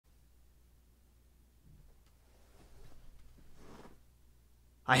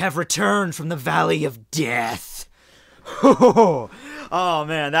I have returned from the Valley of Death. Oh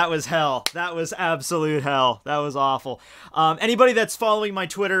man, that was hell. That was absolute hell. That was awful. Anybody that's following my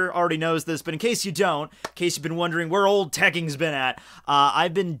Twitter already knows this, but in case you don't, in case you've been wondering where old Tekking's been at,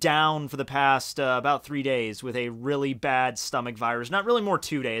 I've been down for the past about 3 days with a really bad stomach virus. Not really, more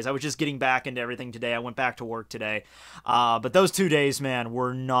 2 days. I was just getting back into everything today. I went back to work today. But those 2 days, man,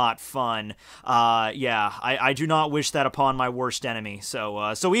 were not fun. Yeah, I do not wish that upon my worst enemy.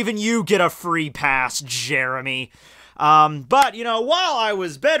 So even you get a free pass, Jeremy. But, you know, while I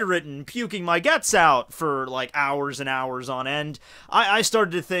was bedridden, puking my guts out for, like, hours and hours on end, I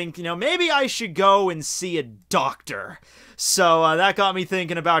started to think, you know, maybe I should go and see a doctor. So, that got me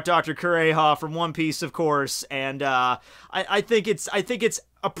thinking about Dr. Kureha from One Piece, of course, and, I think it's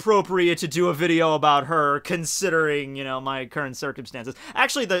appropriate to do a video about her, considering, you know, my current circumstances.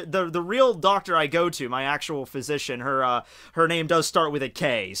 Actually, the real doctor I go to, my actual physician, her name does start with a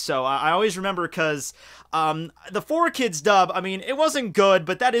K, so I always remember, because the 4Kids dub, I mean, it wasn't good,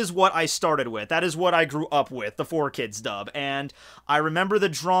 but that is what I started with. That is what I grew up with, the 4Kids dub, and I remember the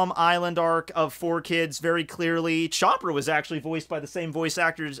Drum Island arc of 4Kids very clearly. Chopper was actually voiced by the same voice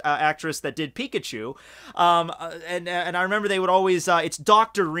actress that did Pikachu, and I remember they would always, it's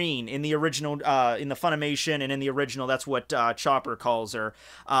Dr. Reen in the original, in the Funimation, and in the original, that's what Chopper calls her,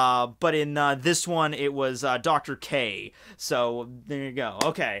 but in this one, it was Dr. K, so there you go.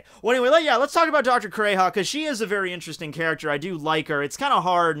 Okay, well anyway, yeah, let's talk about Dr. Kureha, because she is a very interesting character. I do like her. It's kind of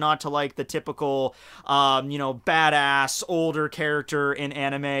hard not to like the typical, you know, badass, older character in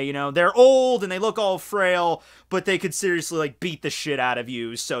anime. You know, they're old and they look all frail, but they could seriously, like, beat the shit out of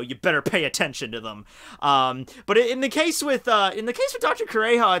you, so you better pay attention to them. But in the case with Dr.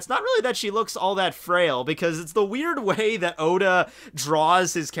 Kureha, it's not really that she looks all that frail, because it's the weird way that Oda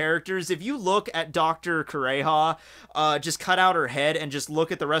draws his characters. If you look at Dr. Kureha, just cut out her head and just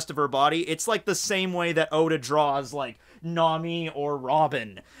look at the rest of her body, it's like the same way that Oda draws, like, Nami or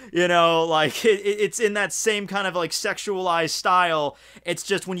Robin, you know, like, it's in that same kind of, like, sexualized style. It's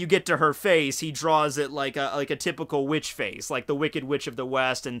just when you get to her face, he draws it like a typical witch face, like the Wicked Witch of the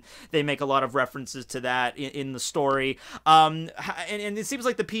West, and they make a lot of references to that in the story. And it seems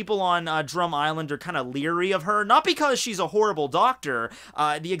like the people on Drum Island are kind of leery of her, not because she's a horrible doctor,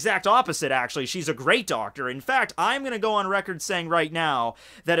 the exact opposite, actually. She's a great doctor. In fact, I'm gonna go on record saying right now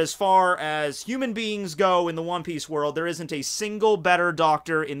that as far as human beings go in the One Piece world, there isn't a single better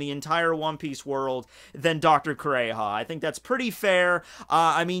doctor in the entire One Piece world than Dr. Kureha. I think that's pretty fair.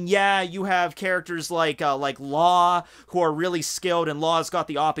 I mean, yeah, you have characters like Law, who are really skilled, and Law's got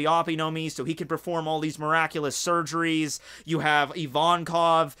the Oppi Oppi no Mi, so he can perform all these miraculous surgeries. You have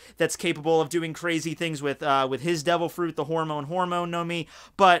Ivankov, that's capable of doing crazy things with his devil fruit, the Hormone no Mi.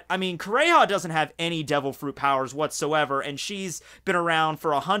 But, I mean, Kureha doesn't have any devil fruit powers whatsoever, and she's been around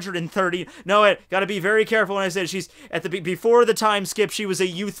for 130... No, wait, gotta be very careful when I say she's... Before the time skip, she was a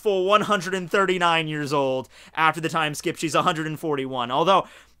youthful 139 years old. After the time skip, she's 141. Although,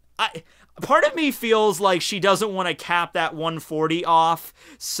 part of me feels like she doesn't want to cap that 140 off,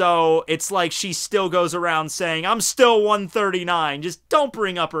 so it's like she still goes around saying, I'm still 139, just don't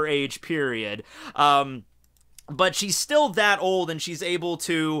bring up her age, period. But she's still that old, and she's able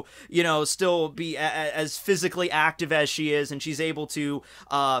to, you know, still be as physically active as she is, and she's able to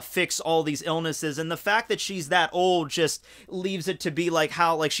fix all these illnesses. And the fact that she's that old just leaves it to be like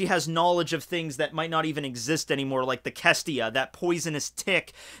how, like, she has knowledge of things that might not even exist anymore, like the Kestia, that poisonous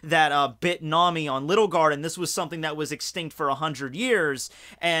tick that bit Nami on Little Garden. This was something that was extinct for 100 years,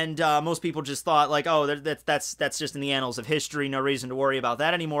 and most people just thought, like, oh, that's just in the annals of history, no reason to worry about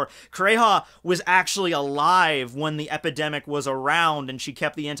that anymore. Kureha was actually alive when the epidemic was around, and she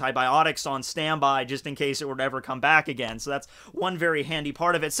kept the antibiotics on standby just in case it would ever come back again. So that's one very handy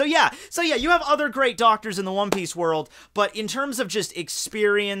part of it. So yeah, you have other great doctors in the One Piece world, but in terms of just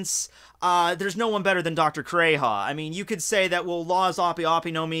experience, there's no one better than Dr. Kureha. I mean, you could say that, well, Law's Oppi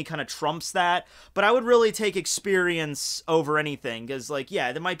Oppi no Mi kind of trumps that, but I would really take experience over anything, because, like, yeah,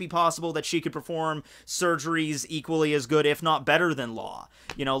 it might be possible that she could perform surgeries equally as good, if not better than Law.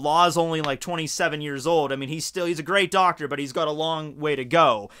 You know, Law's only, like, 27 years old. I mean, he's a great doctor, but he's got a long way to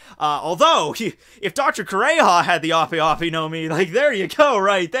go. Although, if Dr. Kureha had the Oppi Oppi no Mi, like, there you go,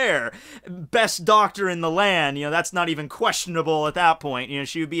 right there. Best doctor in the land, you know, that's not even questionable at that point. You know,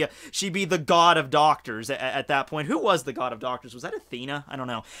 she'd be the god of doctors at that point. Who was the god of doctors? Was that Athena? I don't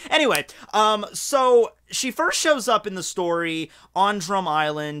know. Anyway, so she first shows up in the story on Drum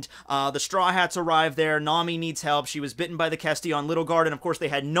Island. The Straw Hats arrive there. Nami needs help. She was bitten by the Kestie on Little Garden. Of course, they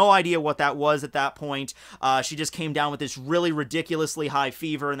had no idea what that was at that point. She just came down with this really ridiculously high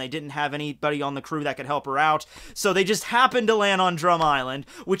fever, and they didn't have anybody on the crew that could help her out. So they just happened to land on Drum Island,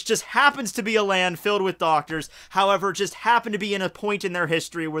 which just happens to be a land filled with doctors. However, just happened to be in a point in their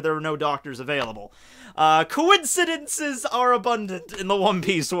history where there were no doctors available. Coincidences are abundant in the One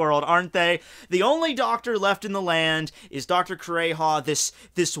Piece world, aren't they? The only doctor left in the land is Dr. Kureha,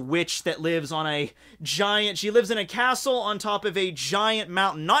 this witch that lives on a giant... She lives in a castle on top of a giant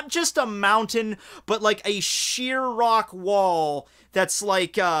mountain. Not just a mountain, but like a sheer rock wall that's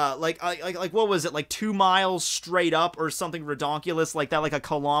like what was it, like 2 miles straight up or something redonkulous like that, like a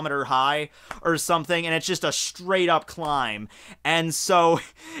kilometer high or something, and it's just a straight up climb. And so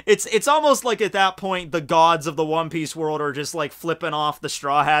it's almost like at that point the gods of the One Piece world are just like flipping off the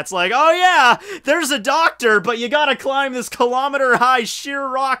Straw Hats, like, oh yeah, there's a doctor, but you gotta climb this kilometer high sheer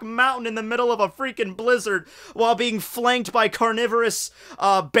rock mountain in the middle of a freaking blizzard while being flanked by carnivorous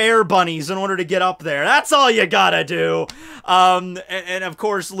bear bunnies in order to get up there. That's all you gotta do. And of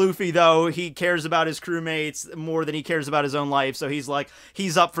course, Luffy, though, he cares about his crewmates more than he cares about his own life, so he's like,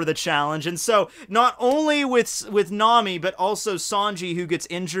 he's up for the challenge. And so, not only with Nami, but also Sanji, who gets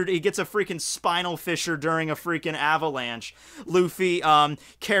injured, he gets a freaking spinal fissure during a freaking avalanche. Luffy,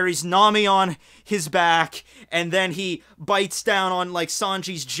 carries Nami on his back, and then he bites down on, like,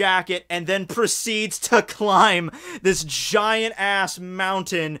 Sanji's jacket, and then proceeds to climb this giant-ass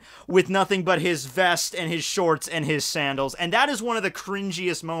mountain with nothing but his vest and his shorts and his sandals. And that is one of the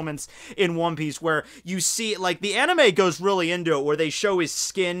cringiest moments in One Piece, where you see, like, the anime goes really into it, where they show his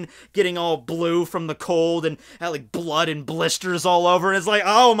skin getting all blue from the cold, and like, blood and blisters all over, and it's like,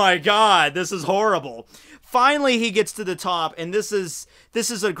 oh my god, this is horrible. Finally, he gets to the top, and this is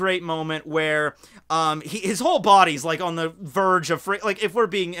a great moment where his whole body's like on the verge of like, if we're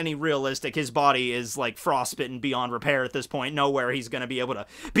being any realistic, his body is like frostbitten beyond repair at this point. Nowhere he's gonna be able to.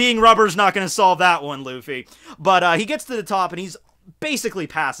 Being rubber's not gonna solve that one, Luffy. But he gets to the top, and he's basically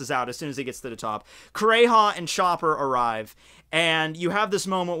passes out as soon as he gets to the top. Kureha and Chopper arrive, and you have this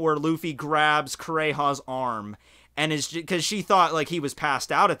moment where Luffy grabs Kureha's arm. And is because she thought, like, he was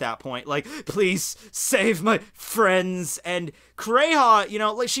passed out at that point. Like, please save my friends. And Kureha, you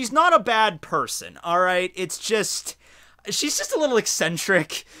know, like, she's not a bad person, alright? It's just... she's just a little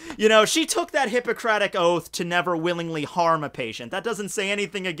eccentric. You know, she took that Hippocratic oath to never willingly harm a patient. That doesn't say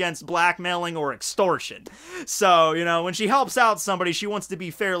anything against blackmailing or extortion. So, you know, when she helps out somebody, she wants to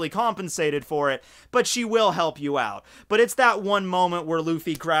be fairly compensated for it, but she will help you out. But it's that one moment where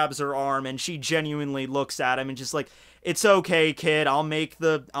Luffy grabs her arm and she genuinely looks at him and just like, it's okay, kid. I'll make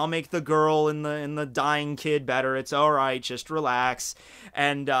the girl and the dying kid better. It's all right. Just relax.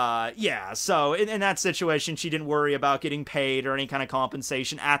 And yeah. So in that situation, she didn't worry about getting paid or any kind of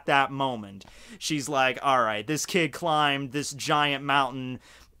compensation at that moment. She's like, all right, this kid climbed this giant mountain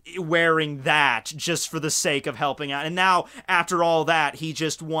wearing that just for the sake of helping out. And now, after all that, he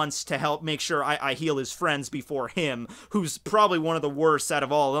just wants to help make sure I heal his friends before him, who's probably one of the worst out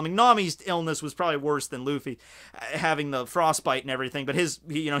of all. I mean, Nami's illness was probably worse than Luffy, having the frostbite and everything, but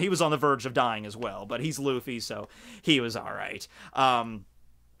he was on the verge of dying as well, but he's Luffy, so he was alright.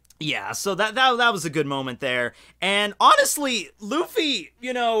 Yeah, so that was a good moment there. And honestly, Luffy,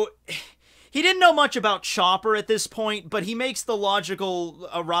 you know, he didn't know much about Chopper at this point, but he makes the logical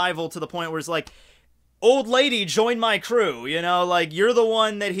arrival to the point where it's like, old lady, join my crew, you know, like, you're the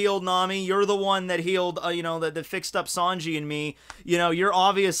one that healed Nami, you're the one that healed, you know, that fixed up Sanji and me, you know, you're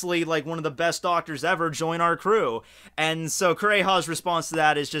obviously, like, one of the best doctors ever, join our crew. And so Kureha's response to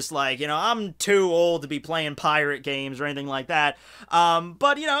that is just like, you know, I'm too old to be playing pirate games or anything like that,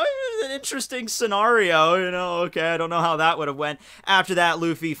 but, you know, it was an interesting scenario, you know, okay, I don't know how that would have went. After that,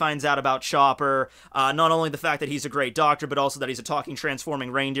 Luffy finds out about Chopper, not only the fact that he's a great doctor, but also that he's a talking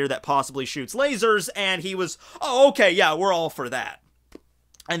transforming reindeer that possibly shoots lasers, and he was, oh, okay, yeah, we're all for that.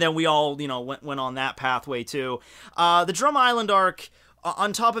 And then we all, you know, went on that pathway too. The Drum Island arc,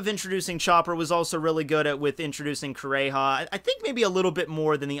 on top of introducing Chopper, was also really good with introducing Kureha. I think maybe a little bit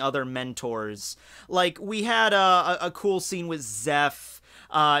more than the other mentors. Like, we had a cool scene with Zeph,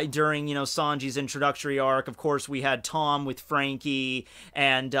 during, you know, Sanji's introductory arc. Of course, we had Tom with Frankie,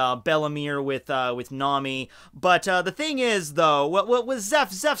 and Bellamere with Nami. But the thing is, though, what was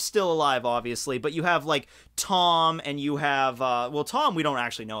Zeph's still alive, obviously, but you have, like, Tom, and you have, well, Tom we don't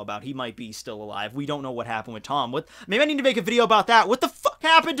actually know about. He might be still alive. We don't know what happened with Tom. Maybe I need to make a video about that. What the fuck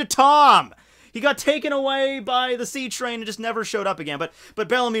happened to Tom? he got taken away by the sea train and just never showed up again. But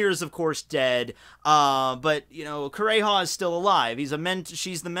Bellamere is of course dead. But you know, Kureha is still alive.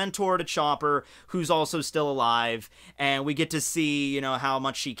 She's the mentor to Chopper, who's also still alive, and we get to see, you know, how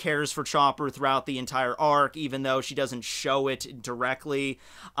much she cares for Chopper throughout the entire arc, even though she doesn't show it directly.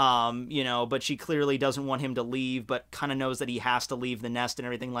 You know, but she clearly doesn't want him to leave, but kind of knows that he has to leave the nest and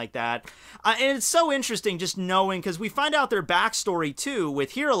everything like that. And it's so interesting just knowing, because we find out their backstory too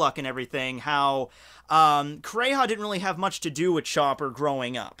with Hiraluk and everything, how Kureha didn't really have much to do with Chopper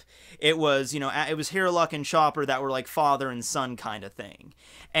growing up. It was, you know, it was Hiraluk and Chopper that were like father and son kind of thing.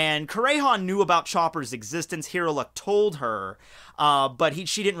 And Kureha knew about Chopper's existence. Hiraluk told her, but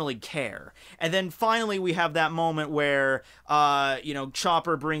she didn't really care. And then finally we have that moment where, you know,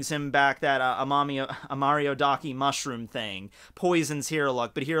 Chopper brings him back that Amariodaki mushroom thing, poisons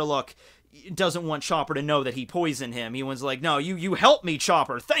Hiraluk, but Hiraluk doesn't want Chopper to know that he poisoned him. He was like, no, you helped me,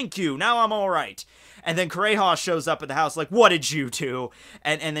 Chopper. Thank you. Now I'm all right. And then Kureha shows up at the house like, what did you do?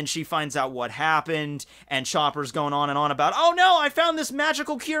 And then she finds out what happened, and Chopper's going on and on about, oh no, I found this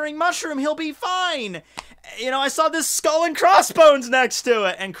magical curing mushroom. He'll be fine. You know, I saw this skull and crossbones next to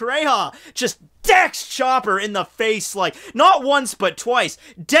it. And Kureha just decks Chopper in the face, like, not once but twice.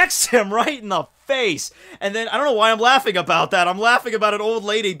 Decks him right in the face. And then, I don't know why I'm laughing about that. I'm laughing about an old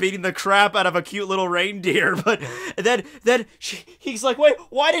lady beating the crap out of a cute little reindeer. But then he's like, wait,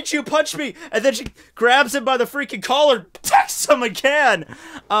 why did you punch me? And then she grabs him by the freaking collar, decks him again.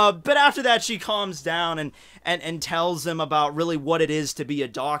 But after that, she calms down and tells him about really what it is to be a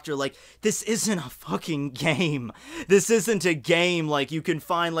doctor. Like, this isn't a fucking game. This isn't a game like you can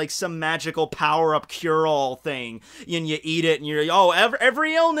find like some magical power-up cure-all thing and you eat it and you're, oh,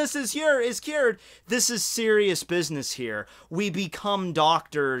 every illness is cured. This is serious business here. We become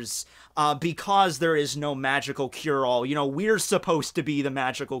doctors because there is no magical cure-all. You know, we're supposed to be the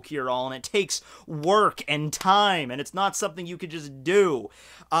magical cure-all, and it takes work and time, and it's not something you could just do.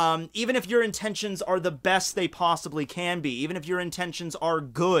 Even if your intentions are the best they possibly can be, even if your intentions are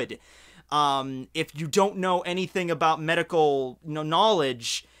good, if you don't know anything about medical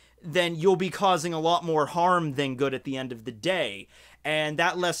knowledge, then you'll be causing a lot more harm than good at the end of the day. And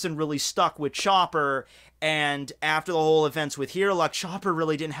that lesson really stuck with Chopper. And after the whole events with Hiraluk, Chopper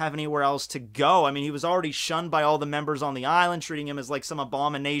really didn't have anywhere else to go. I mean, he was already shunned by all the members on the island, treating him as like some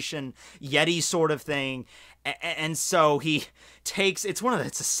abomination, Yeti sort of thing. And so he takes, it's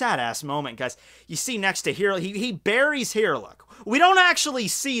a sad-ass moment, guys. You see next to Hiraluk, he buries Hiraluk. We don't actually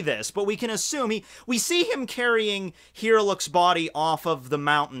see this, but we can assume we see him carrying Hiraluk's body off of the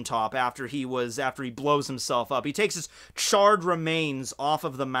mountaintop after he blows himself up. He takes his charred remains off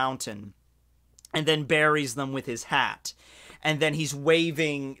of the mountain and then buries them with his hat. And then he's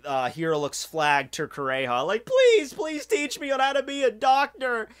waving Hiraluk's flag to Kureha, like, please teach me on how to be a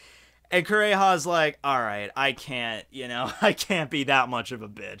doctor. And Kureha's like, all right, I can't be that much of a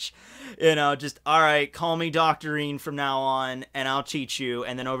bitch. Just, all right, call me Doctorine from now on, and I'll teach you.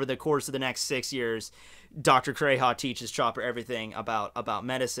 And then over the course of the next 6 years, Dr. Kureha teaches Chopper everything about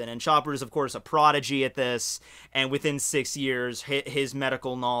medicine. And Chopper is, of course, a prodigy at this. And within 6 years, his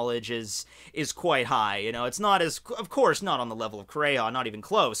medical knowledge is quite high. It's not of course, not on the level of Kureha, not even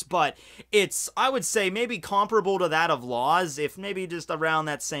close. But it's, I would say, maybe comparable to that of Laws, if maybe just around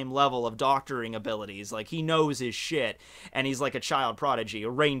that same level of doctoring abilities. Like, he knows his shit. And he's like a child prodigy, a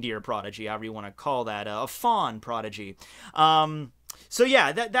reindeer prodigy, however you want to call that, a fawn prodigy. So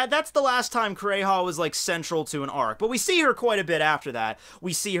yeah, that's the last time Kureha was like central to an arc. But we see her quite a bit after that.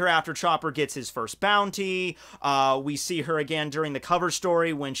 We see her after Chopper gets his first bounty. We see her again during the cover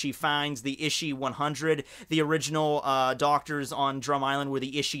story when she finds the Ishii 100. The original doctors on Drum Island were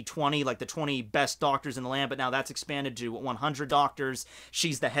the Ishii 20, like the 20 best doctors in the land. But now that's expanded to 100 doctors.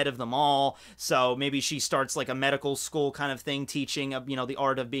 She's the head of them all. So maybe she starts like a medical school kind of thing, teaching the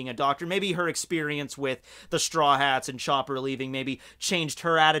art of being a doctor. Maybe her experience with the Straw Hats and Chopper leaving maybe changed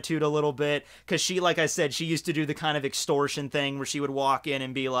her attitude a little bit, because she, like I said, she used to do the kind of extortion thing where she would walk in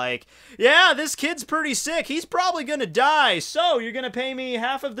and be like, yeah, this kid's pretty sick, he's probably gonna die, so you're gonna pay me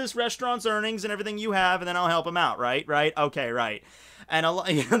half of this restaurant's earnings and everything you have, and then I'll help him out, right? Okay, right. And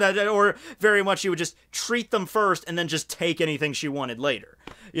or very much she would just treat them first and then just take anything she wanted later.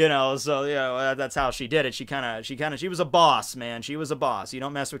 So that's how she did it. She was a boss, man. She was a boss. You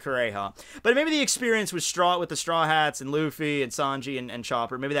don't mess with Kureha. But maybe the experience with the Straw Hats and Luffy and Sanji and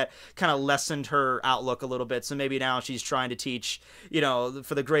Chopper, maybe that kind of lessened her outlook a little bit. So maybe now she's trying to teach,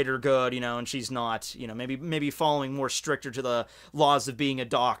 for the greater good, and she's not, maybe following more stricter to the laws of being a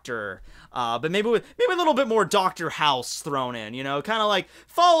doctor. But maybe a little bit more Dr. House thrown in, kind of like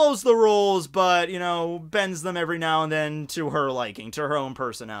follows the rules, but, bends them every now and then to her liking, to her own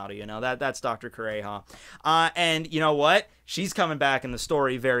personality. personality, you know, that's Dr. Kureha. And you know what? She's coming back in the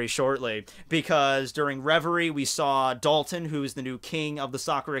story very shortly, because during Reverie, we saw Dalton, who is the new king of the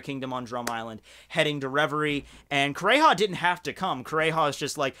Sakura Kingdom on Drum Island, heading to Reverie, and Kureha didn't have to come. Kureha is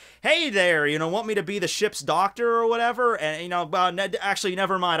just like, hey there, you know, want me to be the ship's doctor or whatever? And, you know, actually,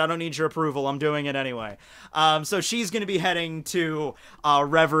 never mind, I don't need your approval, I'm doing it anyway. So she's going to be heading to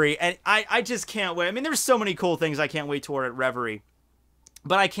Reverie, and I just can't wait. I mean, there's so many cool things I can't wait toward at Reverie.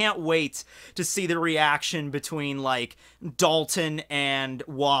 But I can't wait to see the reaction between, like, Dalton and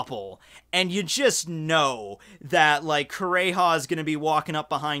Wapol. And you just know that, like, Kureha is going to be walking up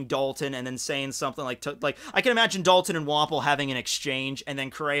behind Dalton and then saying something like, I can imagine Dalton and Wapol having an exchange, and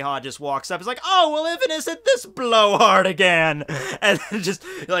then Kureha just walks up. He's like, oh, well, even isn't this blowhard again? And just,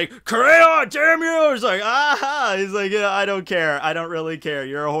 like, Kureha, damn you! He's like, aha! He's like, yeah, I don't care. I don't really care.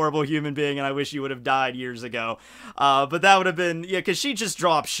 You're a horrible human being, and I wish you would have died years ago. But that would have been, yeah, because she just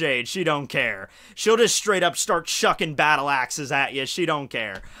drop shade. She don't care. She'll just straight up start chucking battle axes at you. She don't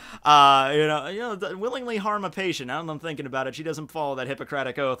care. You know, willingly harm a patient. Now that I'm thinking about it, she doesn't follow that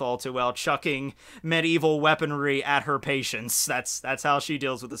Hippocratic oath all too well, chucking medieval weaponry at her patients. That's how she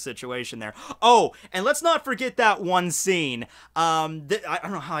deals with the situation there. Oh, and let's not forget that one scene. I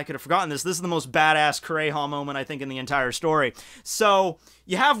don't know how I could have forgotten this. This is the most badass Kureha moment, I think, in the entire story. So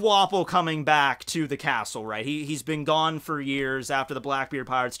you have Wapol coming back to the castle, right? He's been gone for years after the Blackbeard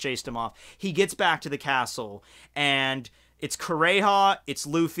pirates chased him off. He gets back to the castle, and it's Kureha, it's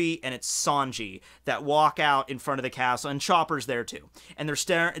Luffy, and it's Sanji that walk out in front of the castle, and Chopper's there too. And they're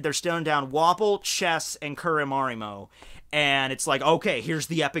staring down Wapol, Chess, and Kurimarimo. And it's like, okay, here's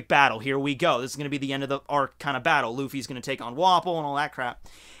the epic battle. Here we go. This is going to be the end of the arc kind of battle. Luffy's going to take on Wapol and all that crap.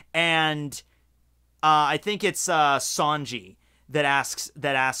 And I think it's Sanji that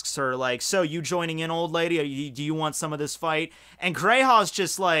asks her, like, so you joining in, old lady? Do you want some of this fight? And Kureha's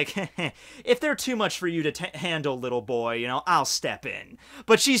just like, if they're too much for you to handle, little boy, you know, I'll step in.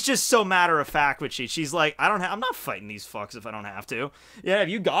 But she's just so matter of fact with she's like, I'm not fighting these fucks if I don't have to. Yeah, if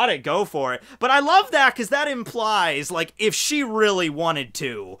you got it, go for it. But I love that, because that implies, like, if she really wanted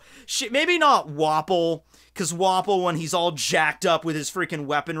to, maybe not Wapol, because Wapol, when he's all jacked up with his freaking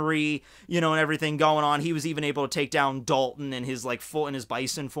weaponry, you know, and everything going on, he was even able to take down Dalton in his, like, in his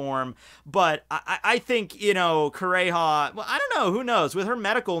bison form. But I think, you know, Kureha, well, I don't know, who knows? With her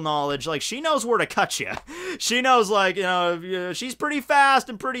medical knowledge, like, she knows where to cut you. She knows, like, you know, she's pretty fast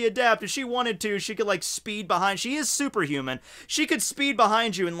and pretty adept. If she wanted to, she could, like, speed behind. She is superhuman. She could speed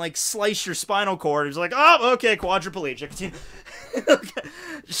behind you and, like, slice your spinal cord. It's like, oh, okay, quadriplegic.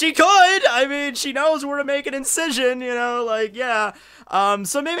 She could. I mean, she knows where to make an incision, you know, like, yeah.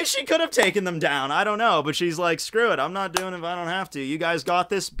 So maybe she could have taken them down. I don't know. But she's like, screw it. I'm not doing it if I don't have to. You guys got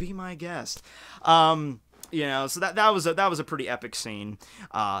this. Be my guest. You know, so that was a pretty epic scene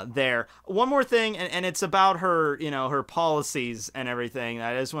there. One more thing, and it's about her, you know, her policies and everything.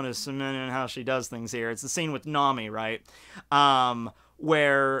 I just want to cement in how she does things here. It's the scene with Nami, right?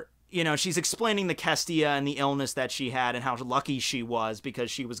 Where, you know, she's explaining the Kestia and the illness that she had and how lucky she was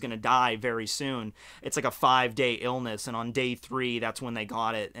because she was going to die very soon. It's like a 5-day illness, and on day 3, that's when they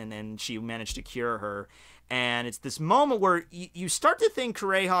got it, and then she managed to cure her. And it's this moment where you start to think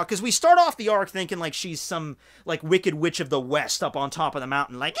Kureha, because we start off the arc thinking like she's some, like, wicked witch of the West up on top of the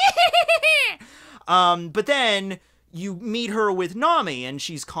mountain, like, but then you meet her with Nami, and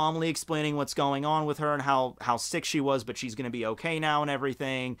she's calmly explaining what's going on with her and how sick she was, but she's going to be okay now and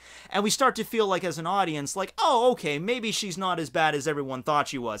everything. And we start to feel like, as an audience, like, oh, okay, maybe she's not as bad as everyone thought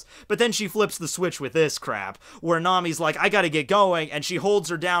she was. But then she flips the switch with this crap, where Nami's like, I gotta get going, and she holds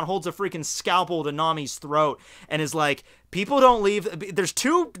her down, holds a freaking scalpel to Nami's throat, and is like, people don't leave. There's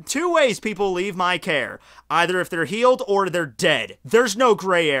two ways people leave my care. Either if they're healed or they're dead. There's no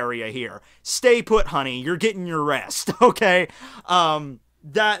gray area here. Stay put, honey. You're getting your rest, okay?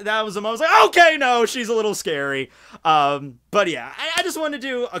 That was a moment. I was like, okay, no, she's a little scary. But yeah, I just wanted to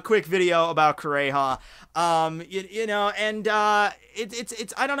do a quick video about Kureha. You know, and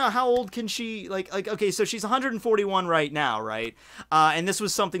it's I don't know, how old can she, like okay, so she's 141 right now, right? And this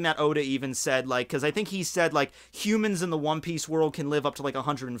was something that Oda even said, like, because I think he said, like, humans in the One Piece world can live up to like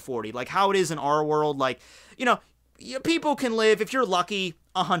 140, like how it is in our world. Like, you know, people can live, if you're lucky,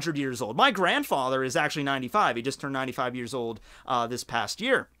 100 years old. My grandfather is actually 95. He just turned 95 years old this past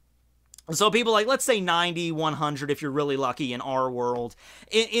year. So people, like, let's say 90, 100 if you're really lucky in our world.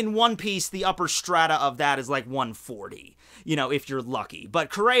 In One Piece, the upper strata of that is like 140, you know, if you're lucky. But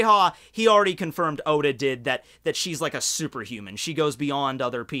Kureha, he already confirmed, Oda did, that she's like a superhuman. She goes beyond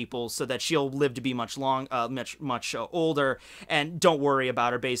other people so that she'll live to be much older. And don't worry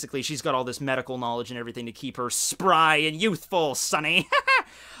about her, basically. She's got all this medical knowledge and everything to keep her spry and youthful, sonny.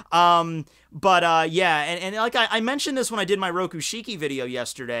 Yeah, and like I mentioned this when I did my Roku Shiki video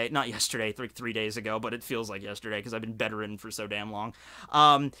yesterday. Not yesterday, 3 days ago, but it feels like yesterday because I've been bedridden for so damn long.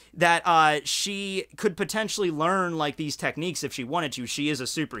 That she could potentially learn like these techniques if she wanted to. She is a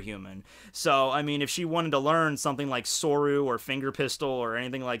superhuman. So, I mean, if she wanted to learn something like Soru or Finger Pistol or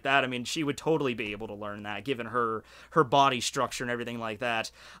anything like that, I mean, she would totally be able to learn that given her body structure and everything like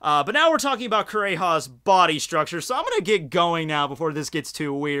that. But now we're talking about Kureha's body structure, so I'm going to get going now before this gets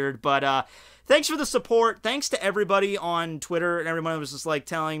too weird. But thanks for the support. Thanks to everybody on Twitter and everyone was just like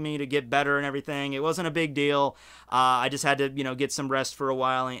telling me to get better and everything. It wasn't a big deal. I just had to, get some rest for a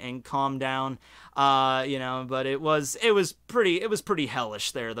while and calm down. But it was pretty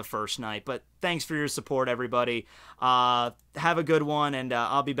hellish there the first night. But thanks for your support, everybody. Have a good one, and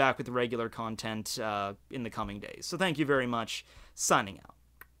I'll be back with regular content in the coming days. So thank you very much. Signing out.